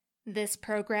This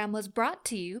program was brought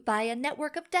to you by a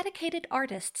network of dedicated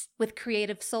artists with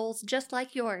creative souls just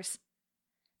like yours.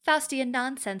 Faustian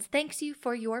Nonsense thanks you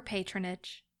for your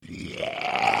patronage.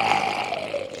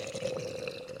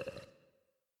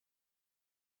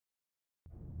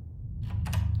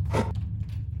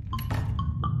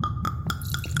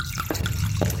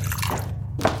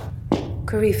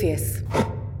 Corypheus.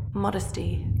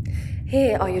 Modesty.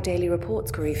 Here are your daily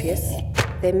reports, Corypheus.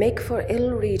 They make for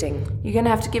ill reading. You're going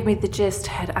to have to give me the gist,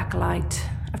 head acolyte.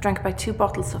 I've drank about 2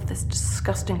 bottles of this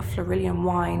disgusting Florilean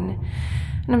wine,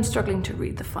 and I'm struggling to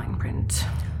read the fine print.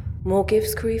 More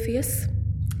gifts, Corypheus?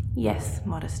 Yes,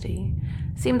 Modesty.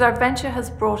 Seems our venture has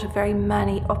brought a very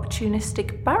many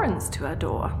opportunistic barons to our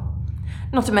door.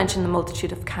 Not to mention the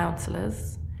multitude of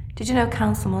councillors. Did you know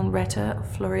Councilman Retta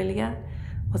of Florilia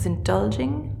was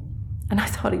indulging? And I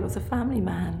thought he was a family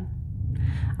man.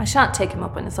 I shan't take him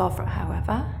up on his offer,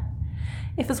 however.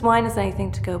 If his wine is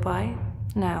anything to go by.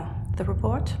 Now, the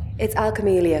report? It's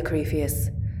Alchemelia, Corypheus.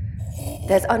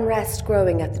 There's unrest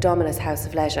growing at the Dominus House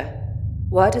of Leisure.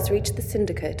 Word has reached the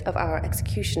syndicate of our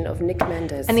execution of Nick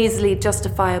Mendes. An easily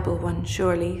justifiable one,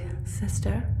 surely,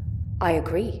 sister. I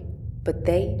agree, but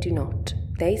they do not.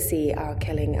 They see our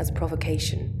killing as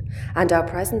provocation, and our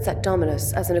presence at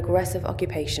Dominus as an aggressive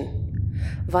occupation.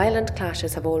 Violent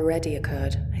clashes have already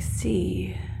occurred. I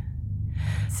see.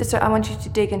 Sister, I want you to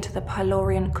dig into the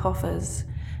Pylorian coffers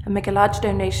and make a large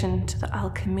donation to the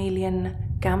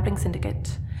Alchemelian Gambling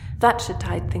Syndicate. That should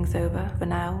tide things over for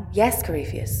now. Yes,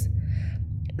 Corypheus.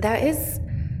 There is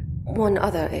one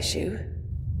other issue.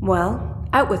 Well,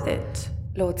 out with it.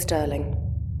 Lord Sterling.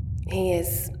 He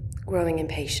is growing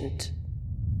impatient.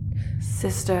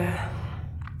 Sister,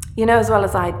 you know as well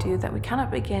as I do that we cannot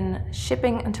begin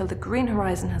shipping until the Green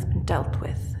Horizon has been dealt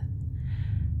with.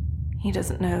 He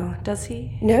doesn't know, does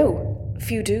he? No,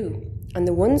 few do. And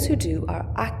the ones who do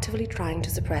are actively trying to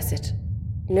suppress it.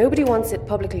 Nobody wants it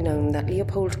publicly known that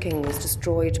Leopold King was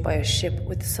destroyed by a ship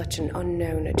with such an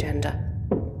unknown agenda.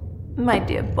 My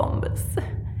dear Bombus,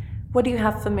 what do you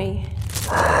have for me?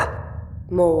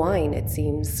 More wine, it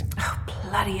seems. Oh,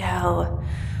 bloody hell.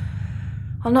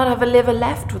 I'll not have a liver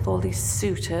left with all these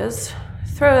suitors.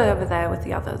 Throw it over there with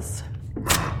the others.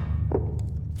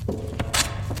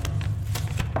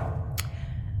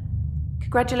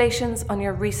 Congratulations on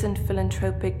your recent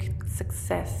philanthropic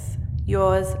success.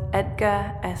 Yours,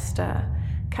 Edgar Esther,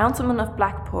 Councilman of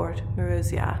Blackport,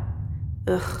 Morosia.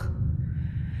 Ugh.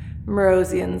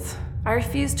 Morosians. I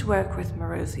refuse to work with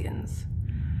Morosians.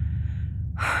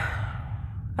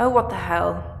 Oh, what the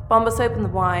hell. Bombus, open the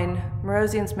wine.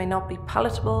 Morosians may not be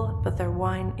palatable, but their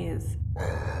wine is.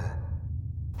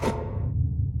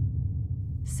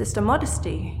 Sister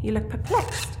Modesty, you look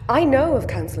perplexed. I know of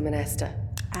Councilman Esther.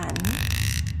 And?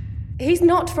 He's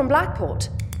not from Blackport.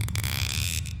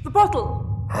 The bottle!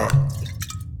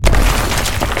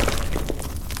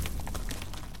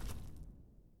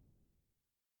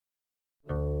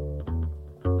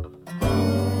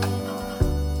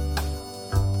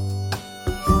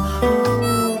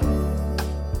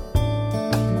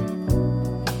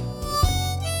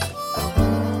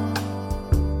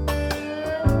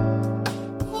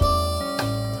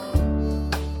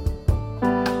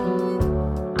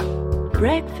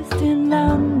 Breakfast in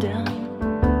London.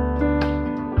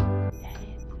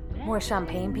 More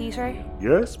champagne, Peter?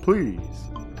 Yes, please.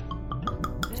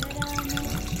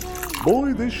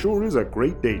 Boy, this sure is a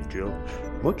great day, Jill.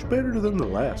 Much better than the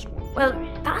last one.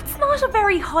 Well, that's not a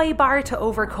very high bar to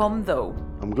overcome, though.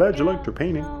 I'm glad you liked her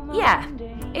painting. Yeah,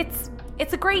 it's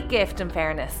a great gift, in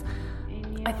fairness.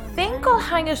 I think I'll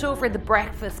hang it over the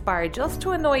breakfast bar just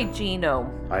to annoy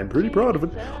Gino. I'm pretty proud of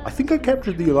it. I think I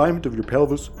captured the alignment of your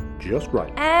pelvis just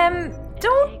right.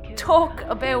 Don't talk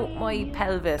about my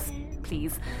pelvis,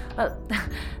 please. Well,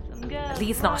 at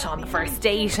least not on the first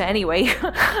date, anyway.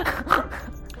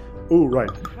 Oh,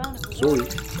 right. Sorry.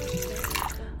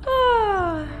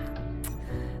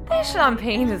 This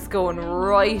champagne is going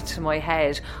right to my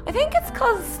head. I think it's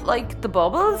 'cause, the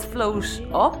bubbles float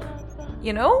up,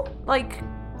 you know? Like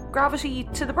gravity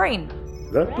to the brain.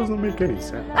 That doesn't make any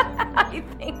sense. I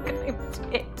think I'm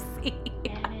tipsy.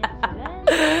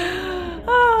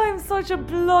 Oh, I'm such a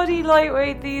bloody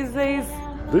lightweight these days.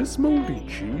 This moldy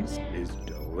cheese is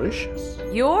delicious.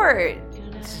 You're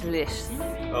delicious.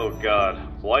 Oh God,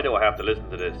 why do I have to listen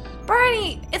to this?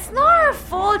 Barney, it's not our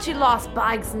fault you lost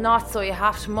bags nuts, so you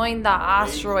have to mind that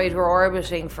asteroid we're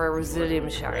orbiting for Resilium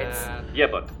shards. Yeah,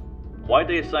 but why'd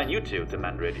they assign you two to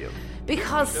Man Radio?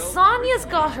 Because Sonia's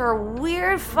got her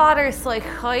weird father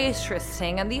psychiatrist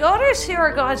thing, and the other two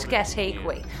are going to get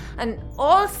takeaway. And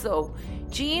also,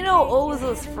 Gino owes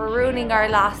us for ruining our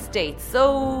last date,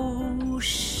 so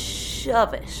shh.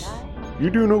 shove it. You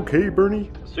doing okay,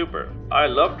 Bernie? Super. I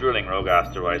love drilling rogue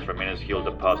asteroids for minuscule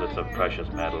deposits of precious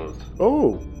metals.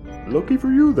 Oh, lucky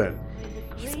for you then.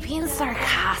 He's being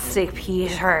sarcastic,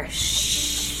 Peter.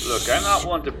 Shh. Look, I'm not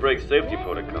one to break safety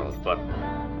protocols, but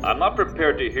I'm not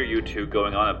prepared to hear you two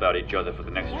going on about each other for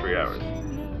the next 3 hours.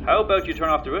 How about you turn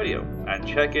off the radio and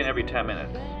check in every 10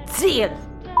 minutes? Deal.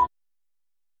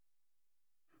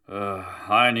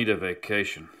 I need a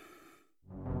vacation.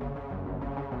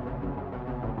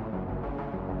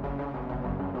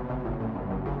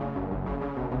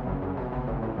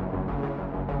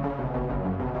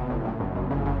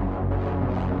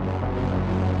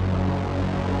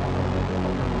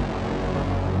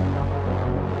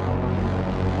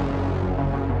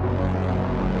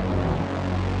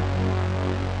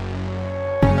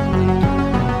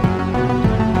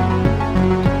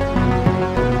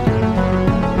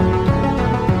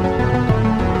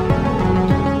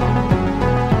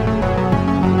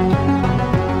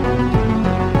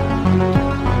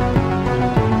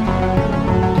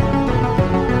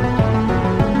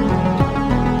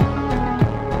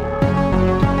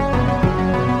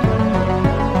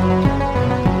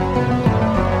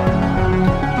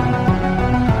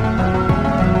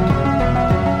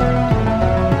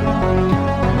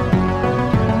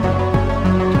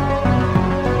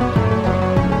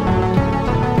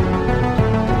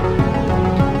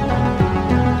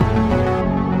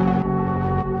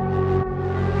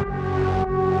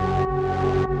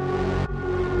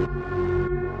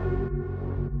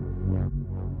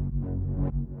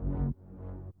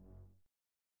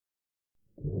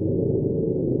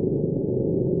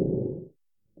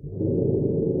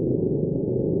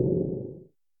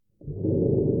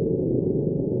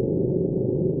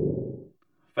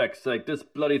 Feck's sake, this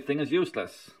bloody thing is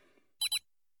useless.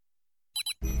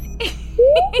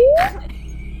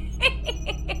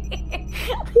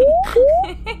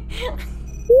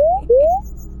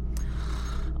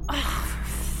 Oh, for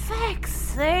feck's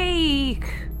sake.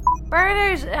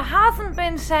 Bernard, it hasn't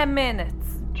been 10 minutes.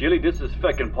 Jilly, this is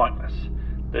feckin' pointless.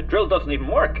 The drill doesn't even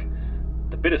work.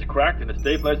 The bit is cracked and the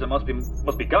stabilizer must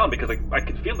be gone because I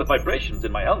can feel the vibrations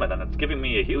in my helmet and it's giving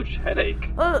me a huge headache.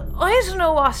 Well, I don't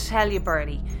know what to tell you,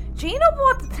 Bernie. Gino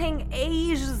bought the thing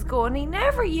ages ago and he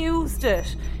never used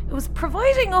it. It was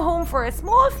providing a home for a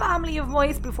small family of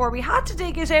mice before we had to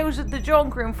dig it out of the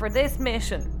junk room for this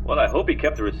mission. Well, I hope he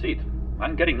kept the receipt.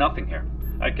 I'm getting nothing here.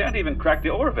 I can't even crack the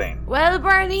ore vein. Well,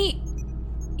 Bernie,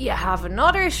 you have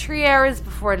another 3 hours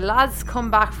before the lads come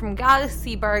back from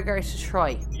Galaxy Burger to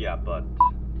try. Yeah, but...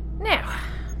 Now,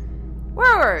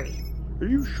 where were we? Are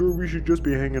you sure we should just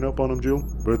be hanging up on him, Jill?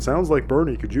 But it sounds like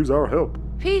Bernie could use our help.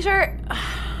 Peter,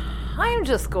 I'm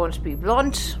just going to be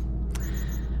blunt.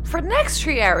 For the next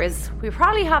 3 hours, we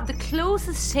probably have the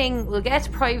closest thing we'll get to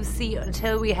privacy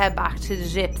until we head back to the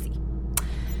Gypsy.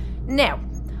 Now,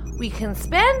 we can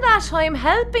spend that time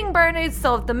helping Bernard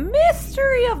solve the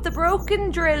mystery of the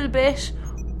broken drill bit,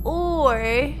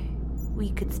 or we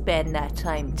could spend that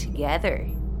time together.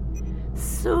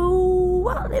 So,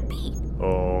 what'll it be?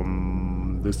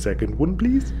 The second one,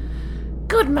 please?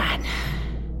 Good man.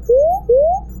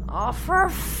 Oh, for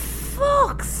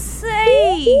fuck's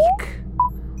sake!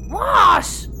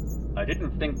 What? I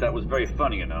didn't think that was very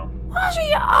funny, you know. What are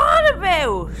you on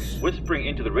about? Whispering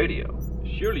into the radio.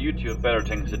 Surely you two have better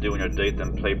things to do on your date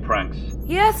than play pranks.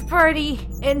 Yes, Bertie.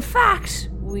 In fact,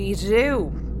 we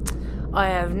do. I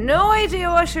have no idea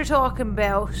what you're talking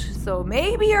about, so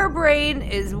maybe your brain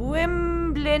is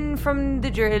wimbling from the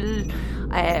drill.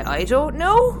 I don't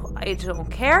know. I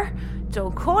don't care.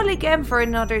 Don't call again for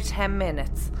another 10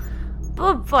 minutes.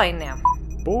 But bye now.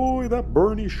 Boy, that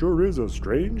Bernie sure is a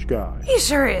strange guy. He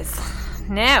sure is.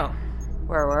 Now,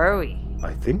 where were we?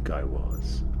 I think I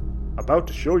was about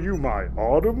to show you my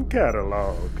autumn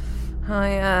catalog.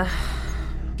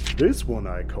 This one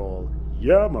I call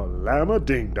Yama Lama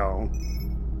Ding Dong.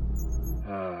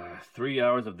 3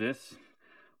 hours of this?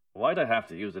 Why'd I have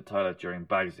to use the toilet during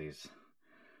Bagsies?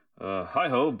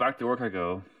 Hi-ho, back to work I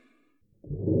go.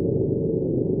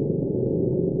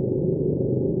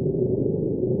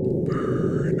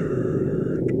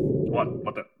 Bernard.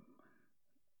 What the?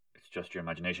 It's just your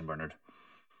imagination, Bernard.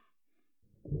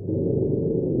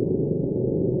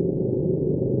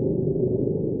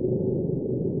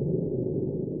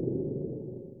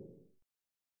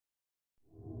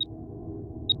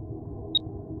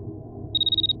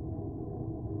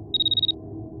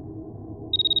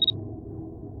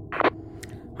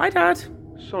 Hi, Dad.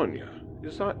 Sonia,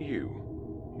 is that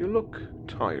you? You look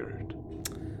tired.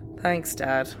 Thanks,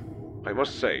 Dad. I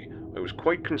must say, I was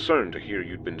quite concerned to hear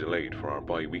you'd been delayed for our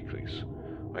bi-weeklies.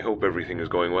 I hope everything is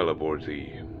going well aboard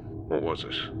the What was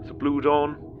it? The Blue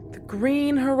Dawn? The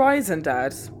Green Horizon,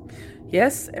 Dad.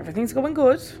 Yes, everything's going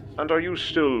good. And are you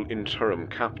still interim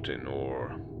captain,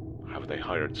 or have they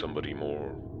hired somebody more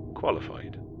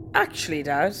qualified? Actually,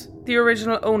 Dad, the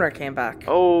original owner came back.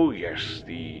 Oh, yes,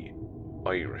 the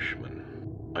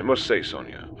Irishman. I must say,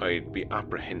 Sonia, I'd be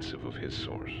apprehensive of his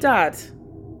source. Dad,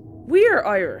 we're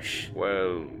Irish.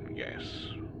 Well, yes,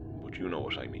 but you know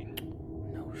what I mean.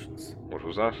 Notions. What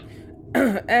was that?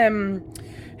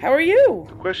 How are you?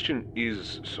 The question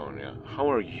is, Sonia,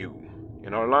 how are you?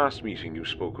 In our last meeting, you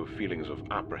spoke of feelings of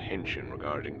apprehension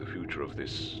regarding the future of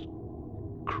this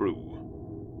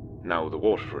crew. Now the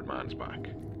Waterford man's back.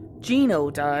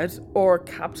 Gino, Dad, or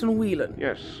Captain Whelan?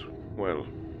 Yes, well,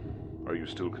 are you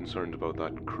still concerned about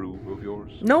that crew of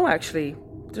yours? No, actually.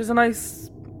 There's a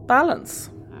nice balance.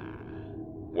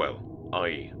 Well,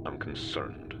 I am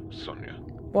concerned, Sonia.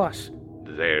 What?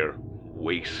 They're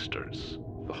wasters.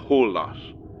 The whole lot.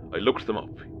 I looked them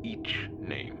up, each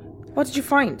name. What did you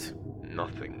find?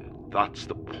 Nothing. That's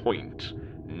the point.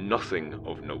 Nothing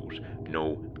of note.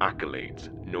 No accolades.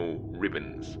 No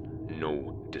ribbons.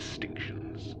 No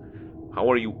distinctions. How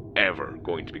are you ever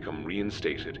going to become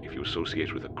reinstated if you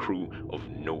associate with a crew of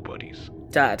nobodies?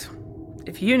 Dad,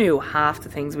 if you knew half the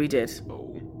things we did. Oh?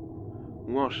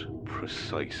 What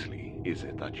precisely is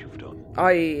it that you've done?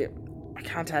 I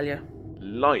can't tell you.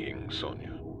 Lying,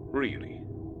 Sonia. Really?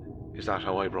 Is that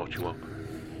how I brought you up?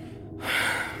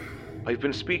 I've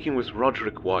been speaking with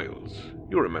Roderick Wiles.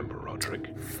 You remember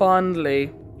Roderick?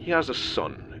 Fondly. He has a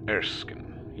son,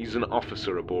 Erskine. He's an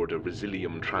officer aboard a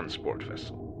Resilium transport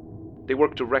vessel. They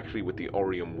work directly with the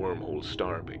Orium Wormhole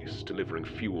starbase, delivering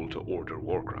fuel to Order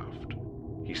Warcraft.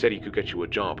 He said he could get you a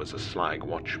job as a slag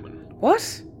watchman.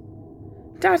 What?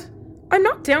 Dad, I'm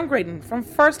not downgrading from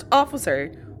first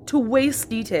officer to waste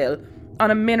detail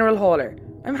on a mineral hauler.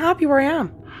 I'm happy where I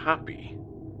am. Happy?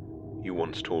 You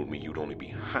once told me you'd only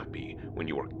be happy when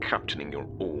you were captaining your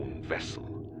own vessel,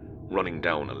 running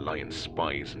down Alliance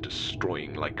spies and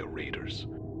destroying Laika raiders.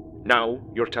 Now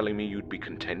you're telling me you'd be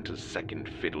content as second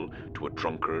fiddle to a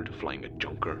drunkard flying a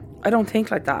junker? I don't think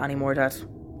like that anymore, Dad.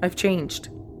 I've changed.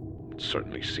 It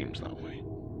certainly seems that way.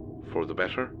 For the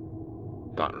better?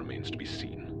 That remains to be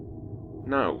seen.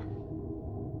 Now,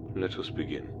 let us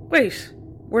begin. Wait,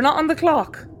 we're not on the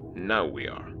clock. Now we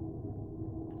are.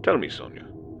 Tell me, Sonia,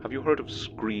 have you heard of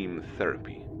scream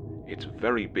therapy? It's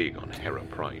very big on Hera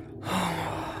Prime.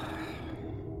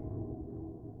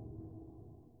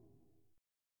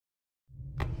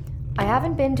 I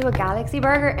haven't been to a Galaxy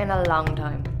Burger in a long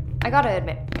time. I gotta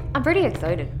admit, I'm pretty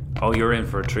excited. Oh, you're in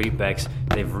for a treat, Bex.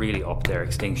 They've really upped their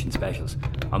extinction specials.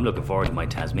 I'm looking forward to my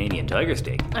Tasmanian tiger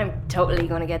steak. I'm totally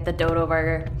gonna get the Dodo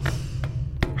Burger.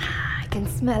 I can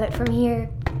smell it from here.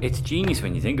 It's genius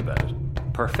when you think about it.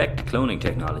 Perfect cloning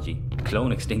technology.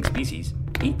 Clone extinct species.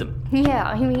 Eat them. Yeah,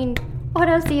 I mean, what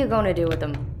else are you gonna do with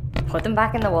them? Put them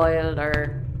back in the wild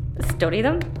or study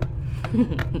them?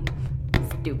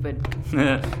 Stupid.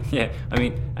 Yeah, I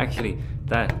mean, actually,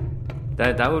 that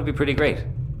would be pretty great.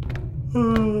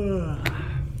 Am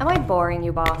I boring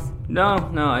you, boss? No,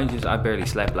 I barely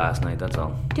slept last night, that's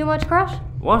all. Too much crush?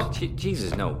 What?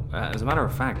 Jesus, no. As a matter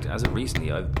of fact, as of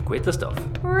recently, I've quit the stuff.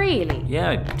 Really? Yeah,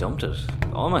 I dumped it.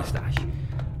 All my stash.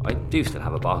 I do still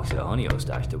have a box of Honey-O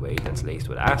stashed away that's laced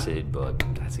with acid, but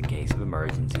that's in case of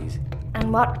emergencies.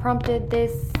 And what prompted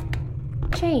this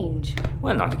change?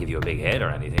 Well, not to give you a big head or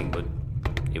anything, but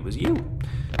it was you.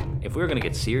 If we're going to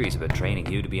get serious about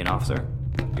training you to be an officer,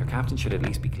 your captain should at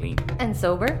least be clean. And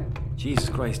sober? Jesus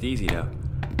Christ, easy now.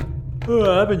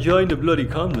 Oh, I haven't joined the bloody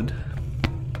convent.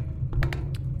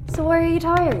 So why are you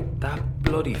tired? That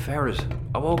bloody ferret.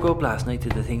 I woke up last night to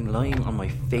the thing lying on my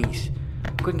face.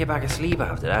 Couldn't get back asleep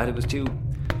after that. It was too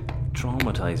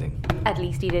traumatizing. At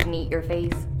least he didn't eat your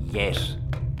face. Yet.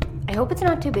 I hope it's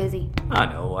not too busy. I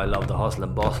know, I love the hustle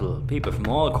and bustle. People from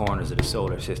all corners of the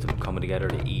solar system coming together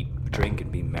to eat, drink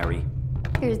and be merry.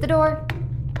 Here's the door.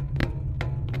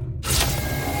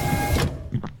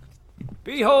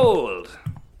 Behold!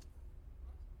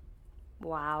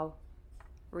 Wow.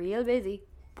 Real busy.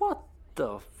 What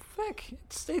the fuck?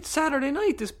 It's Saturday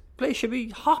night. This place should be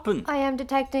hopping. I am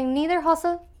detecting neither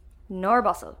hustle nor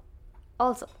bustle.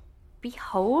 Also,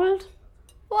 behold?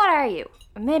 What are you?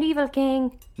 A medieval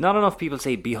king? Not enough people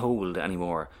say behold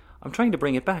anymore. I'm trying to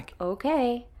bring it back.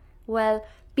 Okay. Well,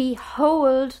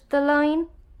 behold the line,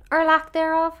 or lack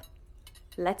thereof.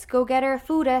 Let's go get our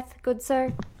foodeth, good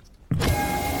sir.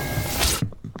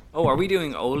 Oh, are we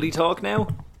doing oldie talk now?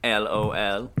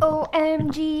 LOL.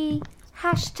 OMG.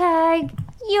 Hashtag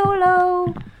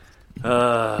YOLO.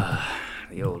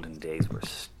 The olden days were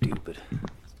stupid.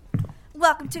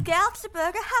 Welcome to Galaxy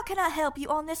Burger. How can I help you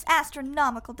on this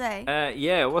astronomical day?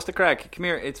 Yeah, what's the crack? Come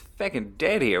here, it's feckin'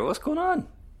 dead here. What's going on?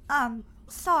 I'm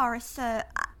sorry, sir.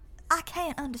 I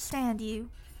can't understand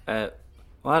you. What?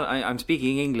 I'm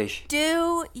speaking English.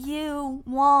 Do you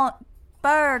want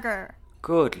burger?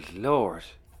 Good lord.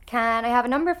 Can I have a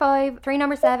number 5, 3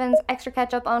 number 7s, extra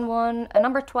ketchup on one, a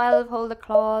number 12, hold the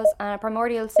claws, and a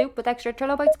primordial soup with extra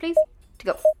trilobites, please? To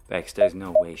go. Bex, there's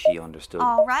no way she understood.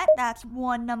 All right, that's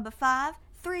 1 number 5,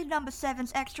 3 number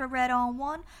 7s extra red on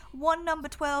one, 1 number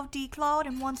 12 declawed,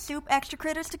 and 1 soup extra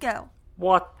critters to go.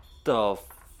 What the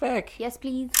feck? Yes,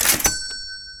 please.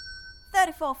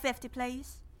 $34.50,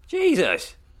 please.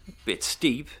 Jesus! A bit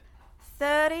steep.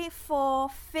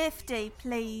 $34.50,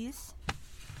 please.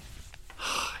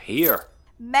 Here.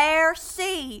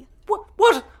 Merci.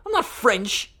 What? I'm not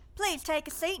French. Please take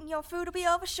a seat and your food will be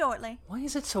over shortly. Why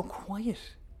is it so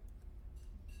quiet?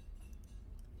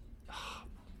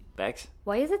 Bex?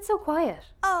 Why is it so quiet?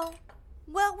 Oh,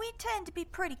 well, we tend to be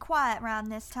pretty quiet around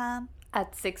this time.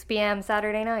 At 6 p.m.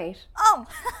 Saturday night. Oh,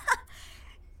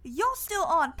 you're still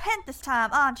on Penthus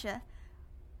time, aren't you?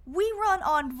 We run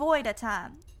on Voida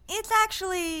time. It's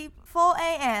actually 4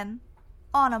 a.m.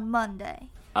 on a Monday.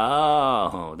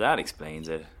 Oh, that explains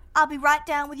it. I'll be right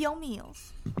down with your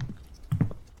meals.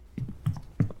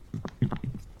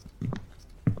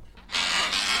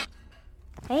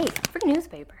 Hey, free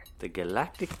newspaper. The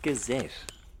Galactic Gazette.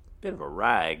 Bit of a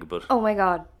rag, but... Oh my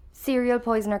god. Serial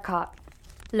poisoner caught.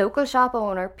 Local shop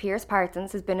owner Pierce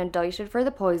Parsons has been indicted for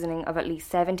the poisoning of at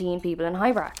least 17 people in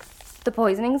Hybrack. The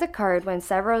poisonings occurred when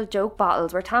several joke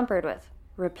bottles were tampered with,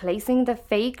 replacing the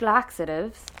fake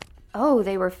laxatives... Oh,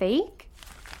 they were fake?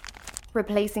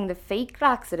 Replacing the fake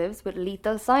laxatives with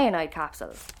lethal cyanide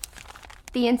capsules.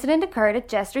 The incident occurred at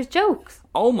Jester's Jokes.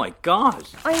 Oh my god!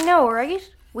 I know,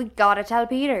 right? We gotta tell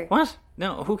Peter. What?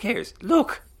 No, who cares?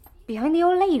 Look! Behind the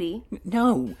old lady?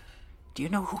 No. Do you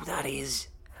know who that is?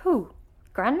 Who?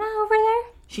 Grandma over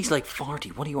there? She's like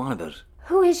 40. What are you on about?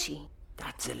 Who is she?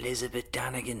 That's Elizabeth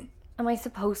Danigan. Am I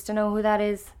supposed to know who that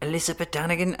is? Elizabeth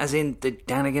Danigan, as in the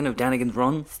Danigan of Danigan's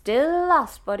Run? Still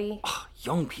lost, buddy. Oh,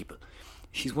 young people.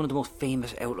 She's one of the most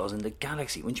famous outlaws in the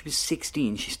galaxy. When she was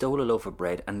 16, she stole a loaf of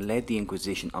bread and led the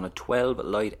Inquisition on a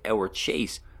 12-light-hour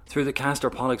chase through the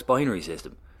Castor-Pollux binary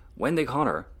system. When they caught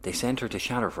her, they sent her to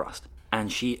Shatterfrost, and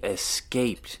she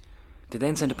escaped. They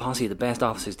then sent a posse of the best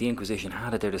officers the Inquisition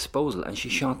had at their disposal, and she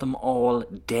shot them all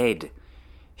dead.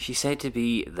 She's said to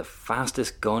be the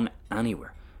fastest gun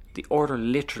anywhere. The Order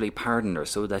literally pardoned her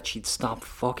so that she'd stop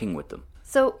fucking with them.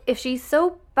 So, if she's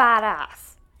so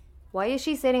badass, why is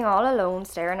she sitting all alone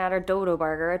staring at her dodo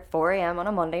burger at 4 a.m. on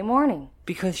a Monday morning?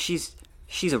 Because she's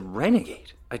a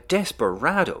renegade, a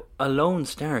desperado, a lone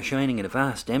star shining in a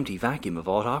vast empty vacuum of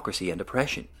autocracy and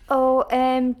oppression.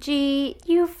 OMG,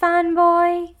 you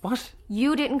fanboy. What?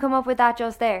 You didn't come up with that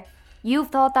just there. You've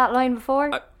thought that line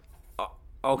before?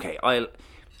 Okay, I'll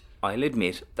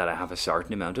admit that I have a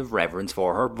certain amount of reverence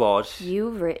for her, but...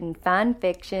 You've written fan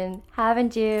fiction,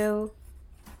 haven't you?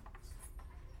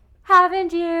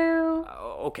 Haven't you?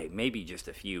 Okay, maybe just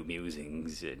a few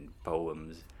musings and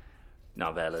poems,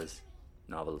 novels,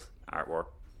 artwork,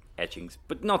 etchings,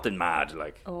 but nothing mad,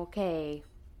 like... Okay,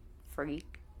 freak.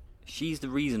 She's the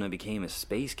reason I became a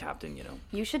space captain, you know.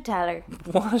 You should tell her.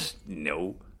 What?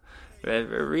 No.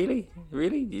 Really?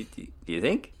 Really? Do you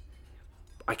think?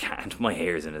 I can't. My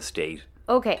hair's in a state.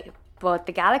 Okay, but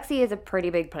the galaxy is a pretty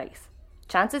big place.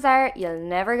 Chances are you'll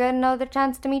never get another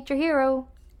chance to meet your hero.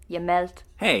 You melt.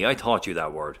 Hey, I taught you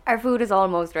that word. Our food is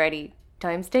almost ready.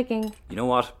 Time's ticking. You know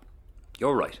what?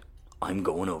 You're right. I'm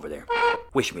going over there.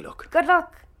 Wish me luck. Good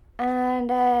luck. And,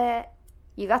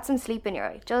 you got some sleep in your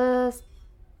eye. Just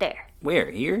there.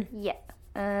 Where? Here? Yeah.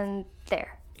 And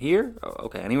there. Here?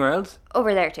 Okay, anywhere else?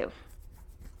 Over there too.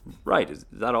 Right, is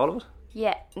that all of it?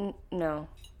 Yeah, no.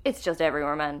 It's just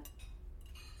everywhere, man.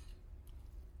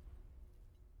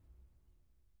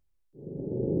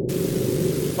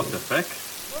 What the feck?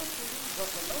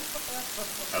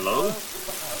 Hello?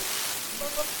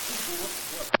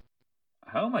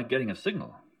 How am I getting a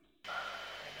signal?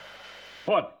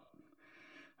 What?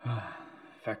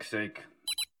 Feck's sake.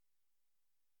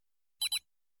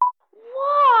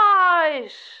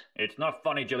 What? It's not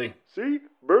funny, Jilly. See?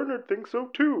 Bernard thinks so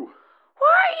too. What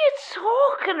are you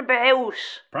talking about?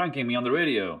 Pranking me on the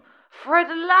radio. For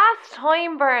the last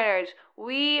time, Bernard,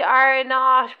 we are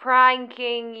not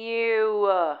pranking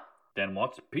you. Then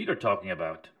what's Peter talking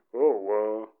about?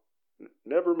 Oh,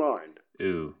 never mind.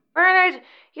 Ooh. Bernard,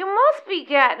 you must be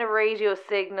getting a radio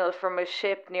signal from a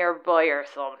ship nearby or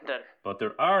something. But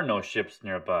there are no ships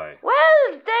nearby.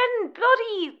 Well, then,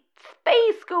 bloody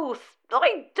space ghosts.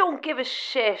 I don't give a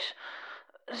shit.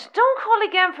 Don't call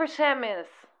again for 10 minutes.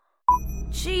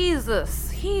 Jesus,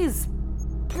 he's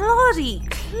bloody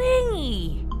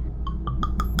clingy.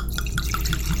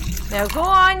 Now go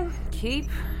on, keep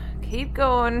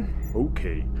going.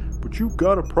 Okay, but you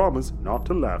gotta promise not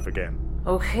to laugh again.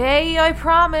 Okay, I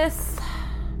promise.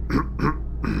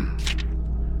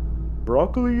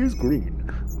 Broccoli is green.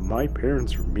 My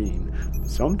parents are mean.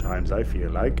 Sometimes I feel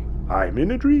like I'm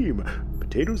in a dream.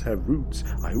 Potatoes have roots.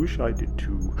 I wish I did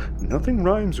too. Nothing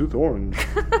rhymes with orange.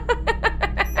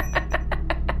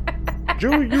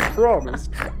 Joey, you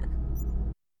promised.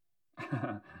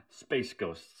 Space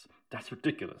ghosts. That's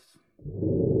ridiculous.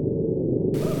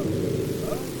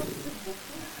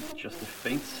 Just a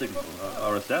faint signal,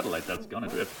 or a satellite that's gonna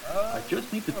drift. I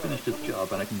just need to finish this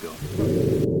job and I can go.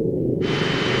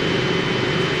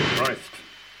 Christ.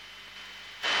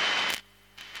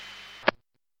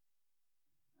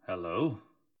 Hello?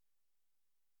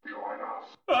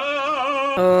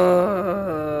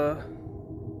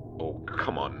 Oh,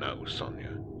 come on now,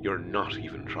 Sonia. You're not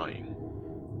even trying.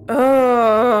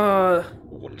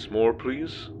 Once more,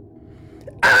 please.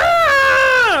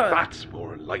 That's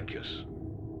more like it.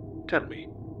 Tell me,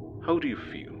 how do you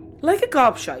feel? Like a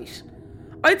gobshite.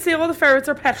 I'd say all the ferrets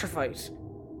are petrified.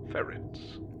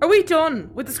 Ferrets? Are we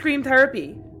done with the scream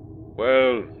therapy?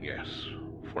 Well, yes,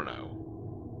 for now.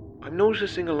 I'm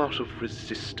noticing a lot of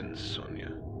resistance,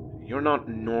 Sonia. You're not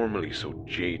normally so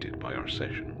jaded by our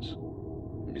sessions.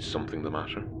 Is something the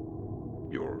matter?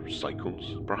 Your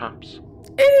cycles, perhaps?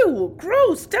 Ew!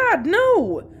 Gross! Dad,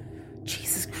 no!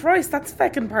 Jesus Christ, that's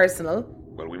feckin' personal.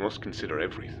 Well, we must consider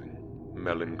everything.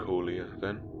 Melancholia,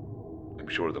 then? I'm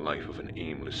sure the life of an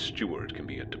aimless steward can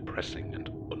be a depressing and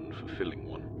unfulfilling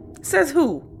one. Says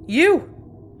who? You?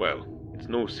 Well, it's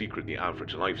no secret the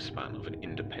average lifespan of an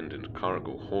independent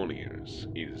cargo hauliers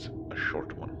is a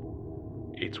short one.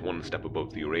 It's one step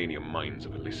above the uranium mines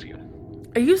of Elysium.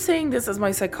 Are you saying this as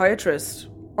my psychiatrist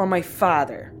or my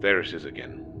father? There it is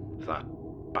again. That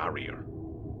barrier.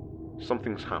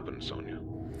 Something's happened, Sonia.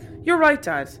 You're right,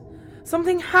 Dad.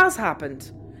 Something has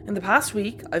happened. In the past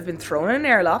week, I've been thrown in an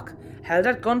airlock, held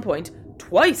at gunpoint,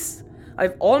 twice.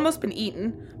 I've almost been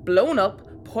eaten, blown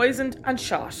up, poisoned and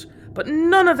shot. But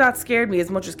none of that scared me as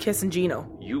much as kissing Gino.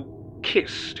 You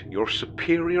kissed your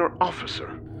superior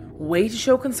officer? Way to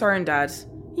show concern, Dad.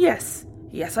 Yes,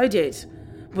 I did.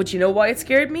 But you know why it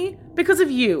scared me? Because of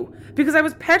you. Because I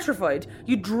was petrified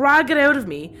you'd drag it out of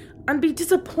me and be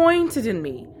disappointed in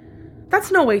me. That's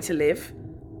no way to live.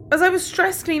 As I was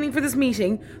stress cleaning for this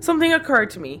meeting, something occurred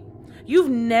to me. You've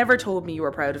never told me you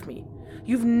were proud of me.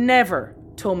 You've never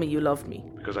told me you loved me.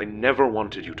 Because I never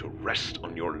wanted you to rest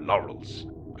on your laurels.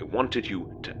 I wanted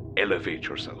you to elevate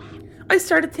yourself. I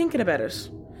started thinking about it,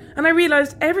 and I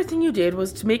realised everything you did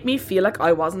was to make me feel like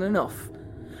I wasn't enough.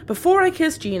 Before I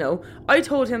kissed Gino, I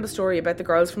told him the story about the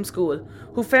girls from school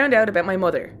who found out about my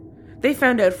mother. They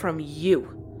found out from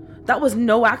you. That was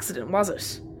no accident, was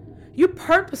it? You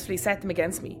purposefully set them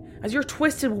against me as your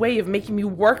twisted way of making me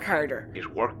work harder.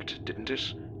 It worked, didn't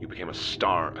it? You became a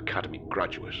Star Academy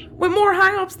graduate. With more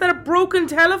hang-ups than a broken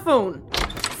telephone.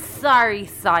 Sorry,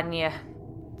 Sonia.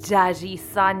 Daddy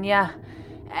Sonia.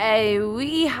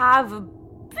 We have a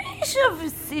bit of a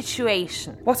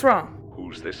situation. What's wrong?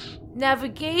 Who's this?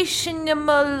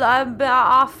 Navigational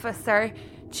officer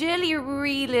Jilly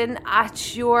Reelan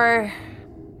at your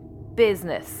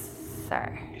business,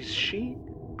 sir. Is she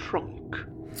drunk?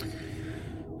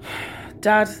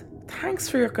 Dad, thanks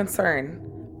for your concern,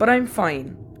 but I'm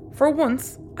fine. For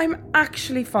once, I'm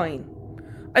actually fine.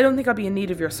 I don't think I'll be in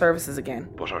need of your services again.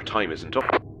 But our time isn't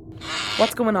up.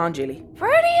 What's going on, Jilly?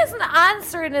 Bertie isn't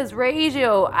answering his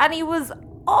radio, and he was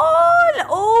all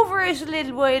over it a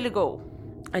little while ago.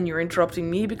 And you're interrupting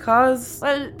me because...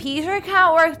 Well, Peter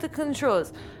can't work the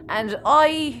controls, and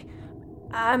I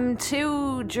am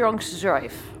too drunk to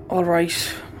drive. All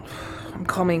right, I'm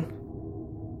coming.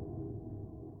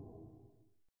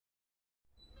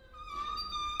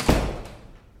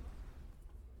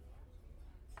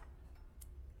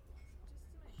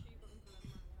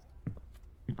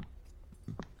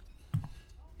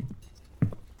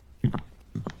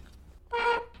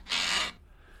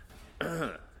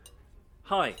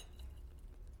 Hi,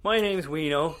 my name's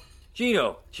Wino.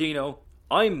 Gino.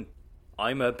 I'm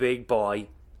a big boy.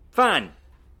 Fan.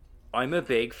 I'm a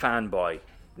big fan boy.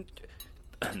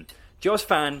 Just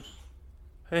fan.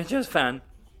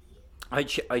 I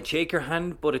shake your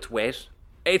hand, but it's wet.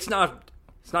 It's not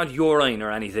urine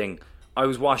or anything. I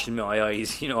was washing my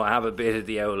eyes. I have a bit of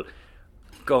the old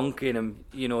gunk in them,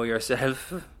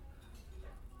 yourself.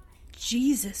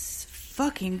 Jesus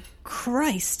fucking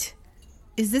Christ.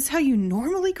 Is this how you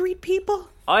normally greet people?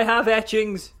 I have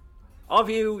etchings. Of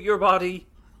you, your body.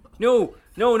 No,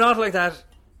 not like that.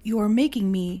 You're making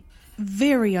me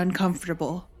very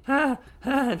uncomfortable.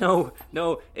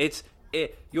 No,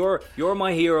 you're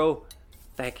my hero.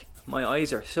 Feck, my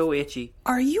eyes are so itchy.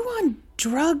 Are you on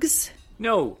drugs?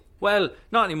 No, well,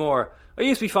 not anymore. I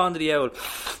used to be fond of the owl.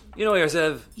 You know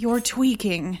yourself. You're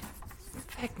tweaking.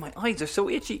 Feck, my eyes are so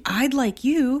itchy. I'd like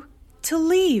you to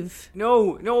leave.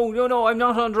 No, I'm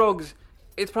not on drugs.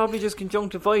 It's probably just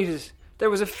conjunctivitis. There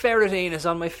was a ferret anus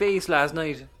on my face last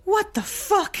night. What the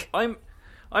fuck? I'm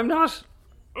not...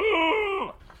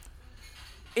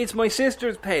 It's my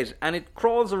sister's pet, and it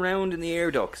crawls around in the air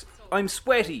ducts. I'm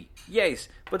sweaty, yes,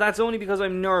 but that's only because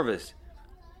I'm nervous.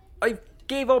 I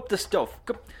gave up the stuff.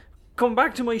 Come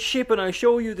back to my ship and I'll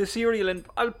show you the cereal and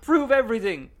I'll prove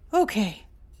everything. Okay.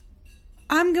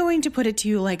 I'm going to put it to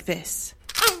you like this.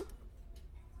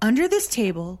 Under this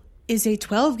table is a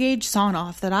 12-gauge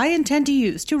sawn-off that I intend to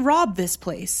use to rob this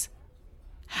place.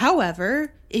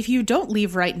 However, if you don't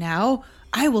leave right now,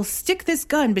 I will stick this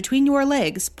gun between your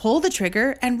legs, pull the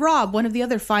trigger, and rob one of the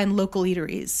other fine local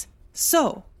eateries.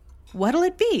 So, what'll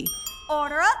it be?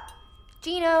 Order up.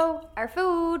 Gino, our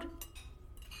food.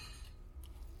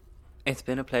 It's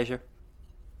been a pleasure.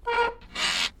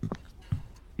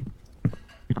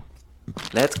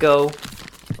 Let's go.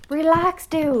 Relax,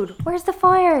 dude. Where's the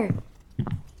fire?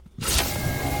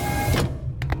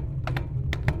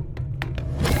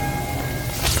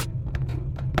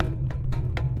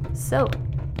 So,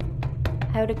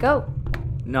 how'd it go?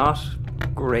 Not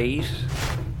great.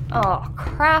 Oh,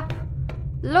 crap.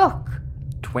 Look.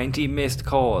 20 missed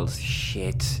calls.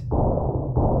 Shit.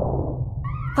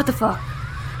 What the fuck?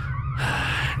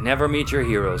 Never meet your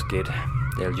heroes, kid.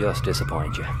 They'll just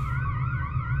disappoint you.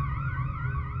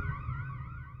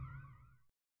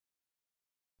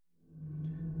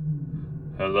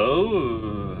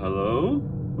 Hello?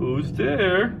 Who's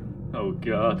there? Oh,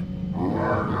 God.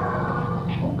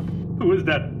 Who is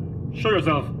that? Show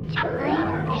yourself.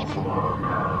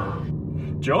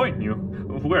 Join you?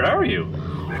 Where are you?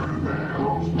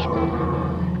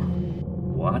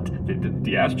 What?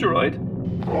 The asteroid?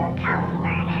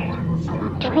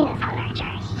 Join us on our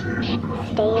journey.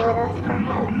 Stay with us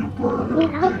forever. We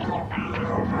love you,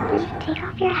 Bernard. Take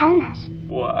off your helmet.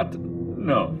 What?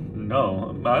 No.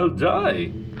 I'll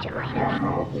die. Join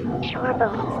us. Shore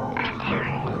bones and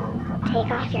Harold. Take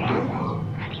off your helmet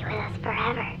and be with us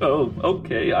forever. Oh,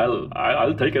 okay.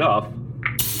 I'll take it off.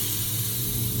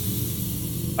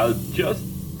 I'll just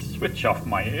switch off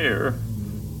my air.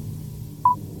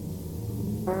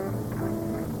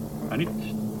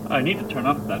 I need to turn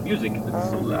off that music. It's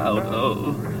so loud.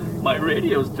 Oh, my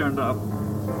radio's turned off.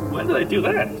 When did I do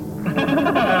that?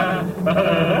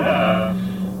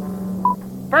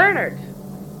 Bernard,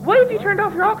 why have you turned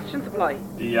off your oxygen supply?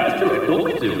 The asteroid told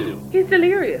me to. He's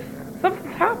delirious.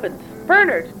 Something's happened.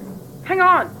 Bernard, hang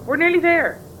on. We're nearly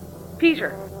there.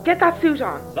 Peter, get that suit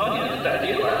on. Sonia, that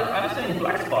you? I'm seeing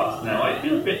black spots now. I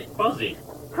feel a bit fuzzy.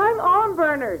 Hang on,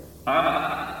 Bernard.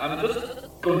 I'm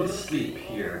just going to sleep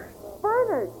here.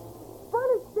 Bernard,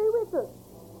 stay with us.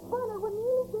 Bernard, we're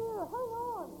nearly there. Hang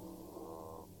on.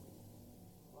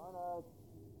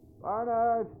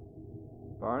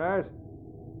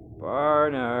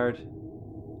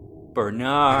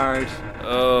 Bernard.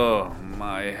 Oh,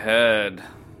 my head.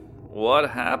 What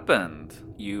happened?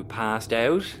 You passed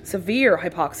out? Severe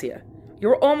hypoxia. You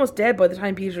were almost dead by the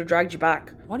time Peter dragged you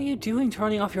back. What are you doing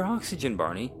turning off your oxygen,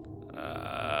 Barney?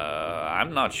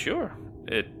 I'm not sure.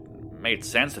 It made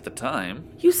sense at the time.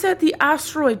 You said the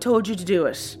asteroid told you to do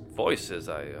it. Voices.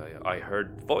 I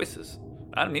heard voices.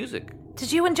 And music.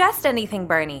 Did you ingest anything,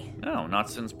 Bernie? No, not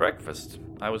since breakfast.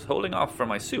 I was holding off for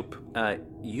my soup.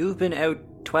 You've been out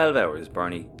 12 hours,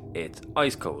 Barney. It's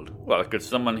ice cold. Well, could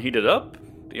someone heat it up?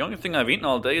 The only thing I've eaten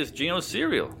all day is Gino's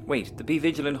cereal. Wait, the Be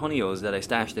Vigilant Honey O's that I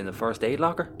stashed in the first aid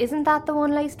locker? Isn't that the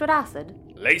one laced with acid?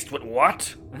 Laced with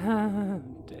what?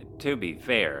 To be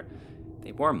fair,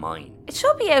 they were mine. It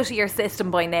should be out of your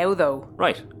system by now, though.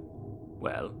 Right.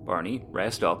 Well, Barney,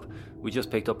 rest up. We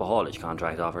just picked up a haulage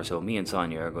contract offer, so me and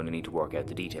Sonia are going to need to work out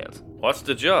the details. What's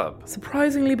the job?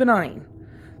 Surprisingly benign.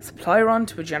 Supply run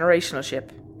to a generational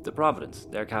ship. The Providence.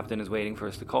 Their captain is waiting for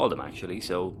us to call them, actually,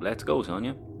 so let's go,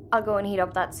 Sonia. I'll go and heat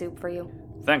up that soup for you.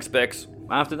 Thanks, Bex.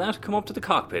 After that, come up to the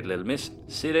cockpit, little miss.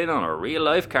 Sit in on a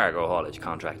real-life cargo haulage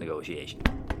contract negotiation.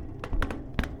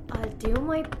 I'll do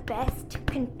my best to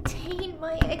contain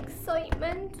my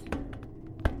excitement.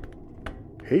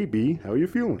 Hey, B, how you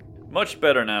feeling? Much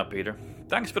better now, Peter.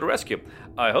 Thanks for the rescue.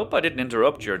 I hope I didn't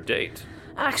interrupt your date.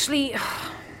 Actually,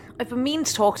 I've been meaning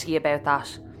to talk to you about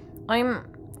that. I'm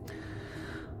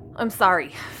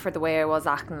sorry for the way I was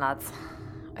acting, lads.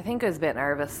 I think I was a bit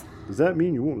nervous. Does that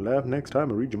mean you won't laugh next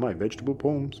time I read you my vegetable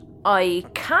poems? I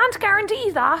can't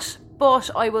guarantee that, but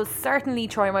I will certainly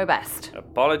try my best.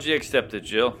 Apology accepted,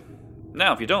 Jill.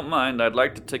 Now, if you don't mind, I'd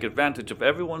like to take advantage of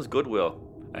everyone's goodwill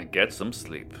and get some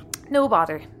sleep. No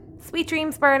bother. Sweet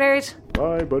dreams, Bernard.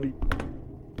 Bye, buddy.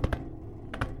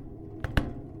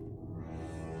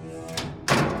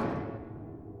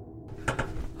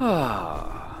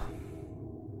 Ah.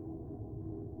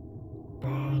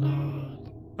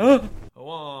 Bernard.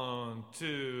 1,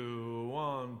 2,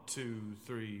 1, 2,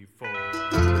 3, 4.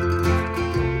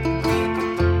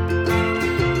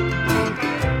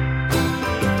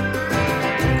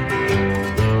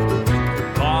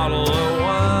 Bottle of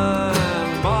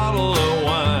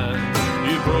wine,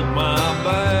 you broke my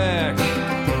back,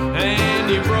 and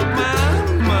you broke my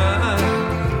mind.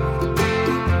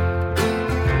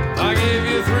 I gave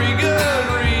you 3 good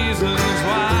reasons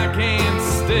why I can't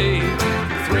stay.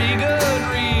 3 good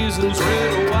reasons,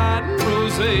 red, white, and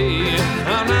rosé.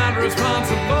 I'm not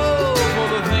responsible for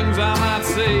the things I might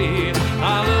say.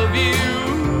 I love you,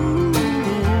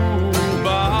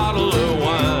 bottle of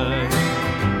wine.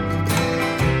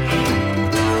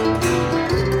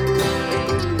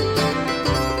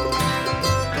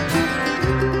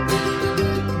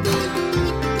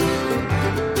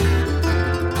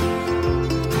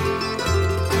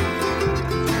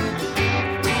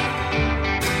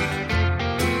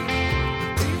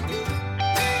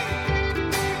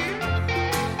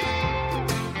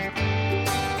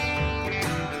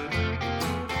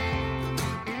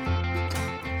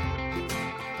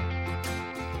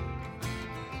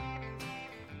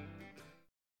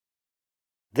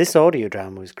 This audio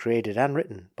drama was created and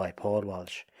written by Paul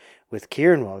Walsh, with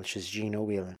Kieran Walsh as Gino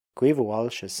Whelan, Guiva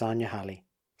Walsh as Sonia Halley,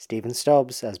 Stephen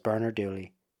Stubbs as Bernard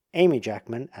Dooley, Amy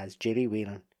Jackman as Gilly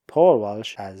Whelan, Paul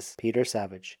Walsh as Peter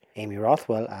Savage, Amy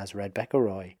Rothwell as Rebecca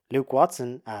Roy, Luke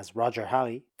Watson as Roger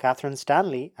Halley, Catherine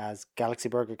Stanley as Galaxy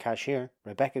Burger Cashier,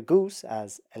 Rebecca Goose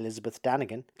as Elizabeth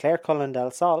Danigan, Claire Cullen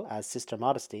Del Sol as Sister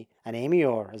Modesty, and Amy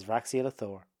Orr as Vraxiela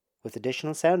Thor, with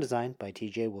additional sound design by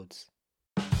TJ Woods.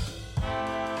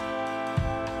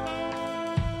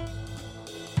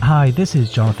 Hi, this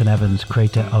is Jonathan Evans,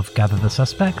 creator of Gather the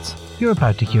Suspects. You're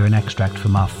about to hear an extract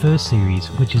from our first series,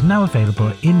 which is now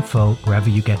available in full wherever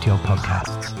you get your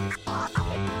podcasts.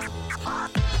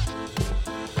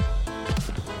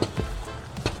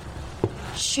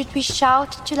 Should we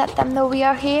shout to let them know we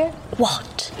are here?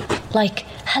 What? Like,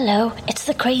 hello, it's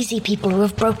the crazy people who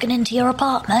have broken into your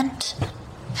apartment?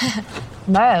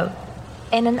 No.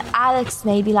 In an Alex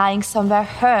may be lying somewhere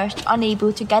hurt,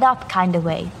 unable to get up kind of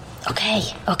way. Okay.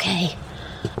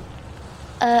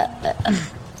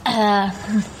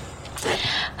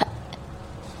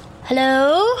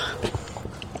 Hello?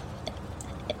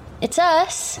 It's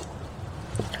us.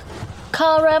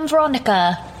 Cara and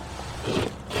Veronica.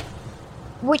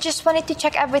 We just wanted to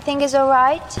check everything is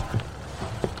alright.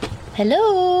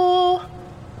 Hello?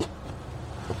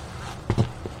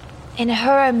 In a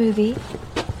horror movie,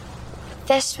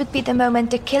 this would be the moment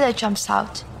the killer jumps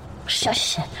out.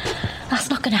 Shush. That's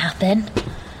not going to happen.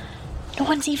 No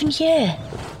one's even here.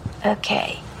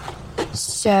 Okay.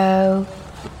 So,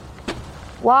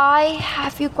 why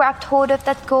have you grabbed hold of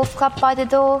that golf club by the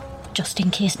door? Just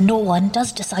in case no one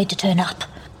does decide to turn up.